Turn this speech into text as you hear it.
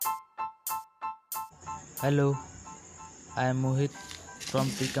Hello, I am Mohit from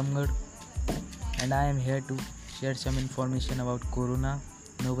Tikamgarh and I am here to share some information about corona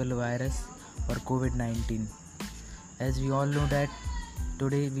novel virus or COVID-19. As we all know that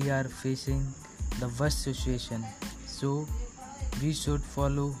today we are facing the worst situation. So we should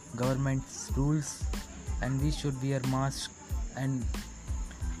follow government's rules and we should wear masks and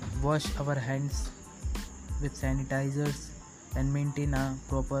wash our hands with sanitizers and maintain a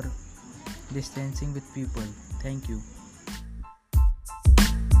proper distancing with people. Thank you.